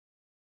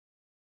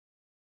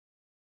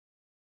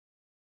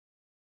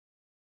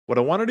What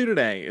I want to do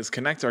today is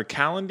connect our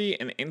Calendly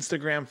and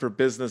Instagram for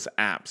Business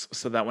apps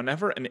so that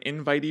whenever an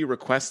invitee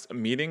requests a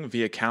meeting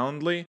via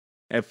Calendly,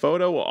 a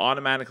photo will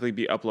automatically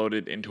be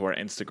uploaded into our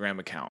Instagram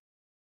account.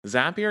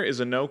 Zapier is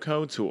a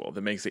no-code tool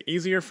that makes it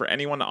easier for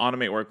anyone to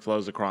automate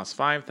workflows across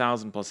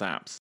 5,000 plus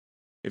apps.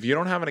 If you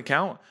don't have an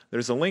account,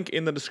 there's a link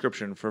in the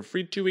description for a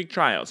free 2-week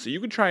trial so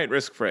you can try it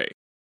risk-free.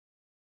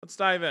 Let's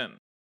dive in.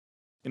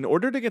 In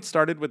order to get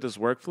started with this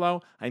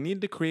workflow, I need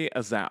to create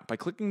a Zap by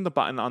clicking the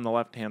button on the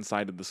left-hand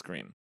side of the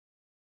screen.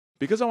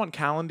 Because I want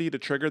Calendly to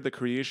trigger the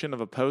creation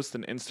of a post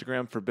in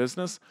Instagram for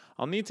Business,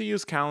 I'll need to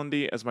use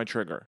Calendly as my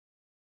trigger.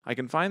 I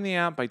can find the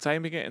app by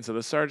typing it into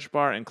the search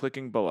bar and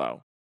clicking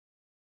below.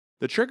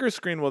 The trigger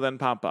screen will then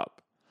pop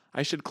up.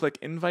 I should click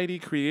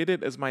Invitee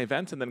Created as my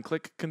event and then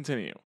click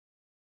Continue.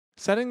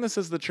 Setting this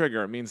as the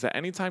trigger means that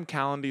anytime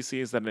Calendly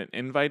sees that an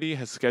invitee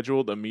has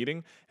scheduled a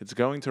meeting, it's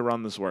going to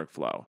run this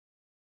workflow.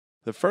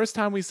 The first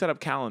time we set up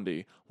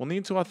Calendly, we'll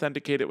need to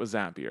authenticate it with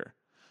Zapier.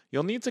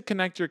 You'll need to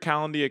connect your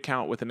Calendly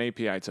account with an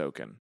API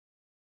token.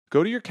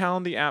 Go to your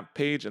Calendly app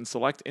page and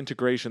select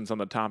Integrations on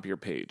the top of your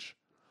page.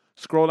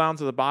 Scroll down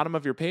to the bottom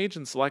of your page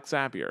and select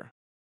Zapier.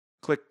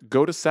 Click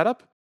Go to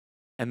Setup,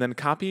 and then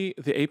copy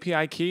the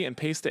API key and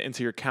paste it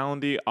into your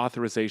Calendly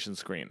authorization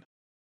screen.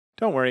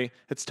 Don't worry,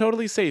 it's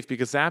totally safe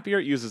because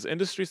Zapier uses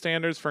industry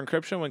standards for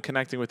encryption when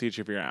connecting with each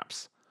of your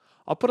apps.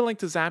 I'll put a link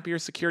to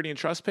Zapier's security and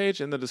trust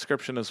page in the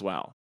description as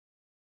well.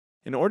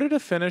 In order to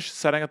finish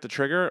setting up the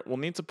trigger, we'll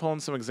need to pull in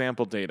some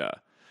example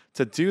data.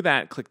 To do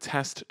that, click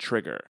Test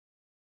Trigger.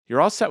 You're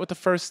all set with the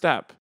first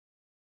step.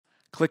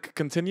 Click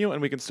Continue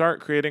and we can start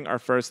creating our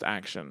first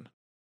action.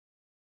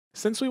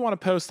 Since we want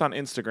to post on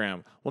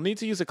Instagram, we'll need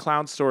to use a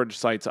cloud storage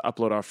site to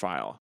upload our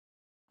file.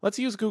 Let's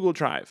use Google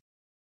Drive.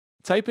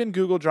 Type in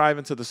Google Drive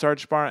into the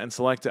search bar and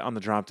select it on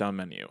the drop-down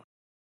menu.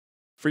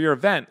 For your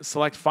event,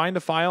 select Find a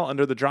File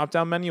under the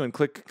drop-down menu and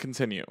click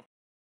Continue.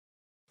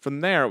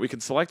 From there, we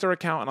can select our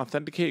account and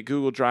authenticate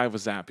Google Drive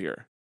with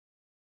Zapier.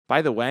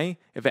 By the way,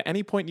 if at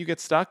any point you get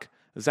stuck,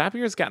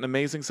 Zapier's got an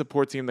amazing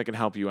support team that can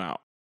help you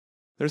out.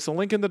 There's a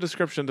link in the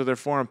description to their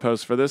forum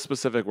post for this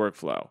specific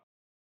workflow.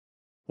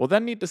 We'll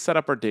then need to set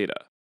up our data.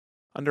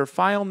 Under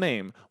File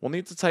Name, we'll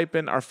need to type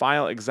in our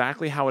file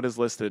exactly how it is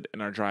listed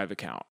in our Drive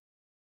account.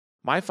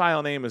 My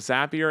file name is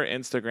Zapier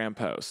Instagram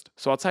Post,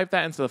 so I'll type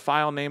that into the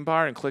file name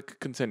bar and click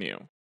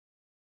Continue.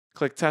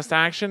 Click Test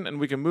Action and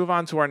we can move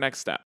on to our next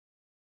step.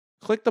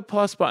 Click the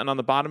plus button on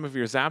the bottom of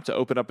your Zap to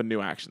open up a new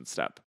action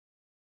step.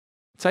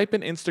 Type in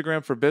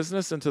Instagram for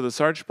Business into the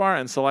search bar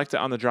and select it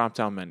on the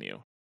drop-down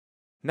menu.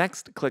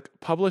 Next, click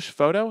Publish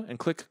Photo and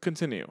click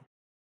Continue.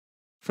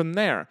 From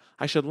there,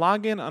 I should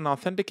log in and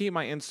authenticate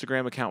my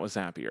Instagram account with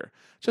Zapier,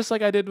 just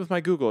like I did with my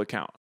Google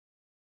account.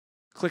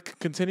 Click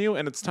Continue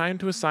and it's time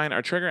to assign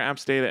our Trigger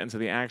Apps data into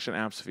the Action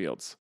Apps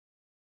fields.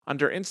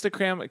 Under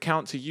Instagram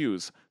Account to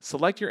Use,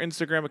 select your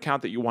Instagram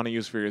account that you want to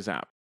use for your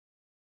Zap.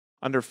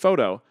 Under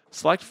Photo,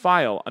 select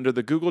File under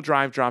the Google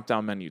Drive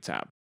drop-down menu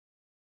tab.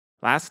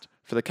 Last,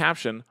 for the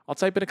caption, I'll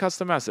type in a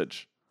custom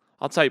message.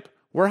 I'll type,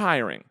 "We're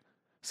hiring.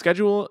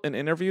 Schedule an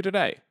interview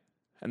today."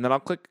 And then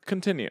I'll click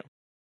Continue.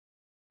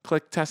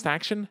 Click Test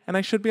Action, and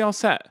I should be all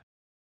set.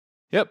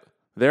 Yep,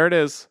 there it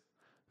is.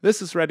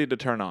 This is ready to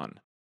turn on.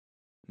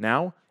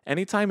 Now,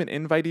 anytime an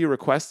invitee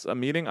requests a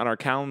meeting on our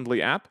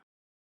Calendly app,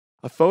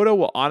 a photo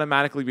will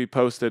automatically be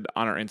posted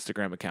on our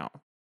Instagram account.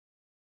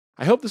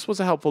 I hope this was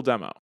a helpful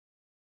demo.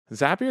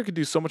 Zapier can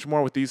do so much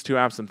more with these two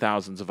apps and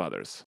thousands of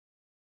others.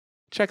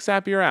 Check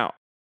Zapier out.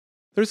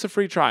 There's a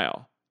free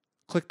trial.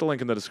 Click the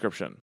link in the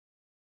description.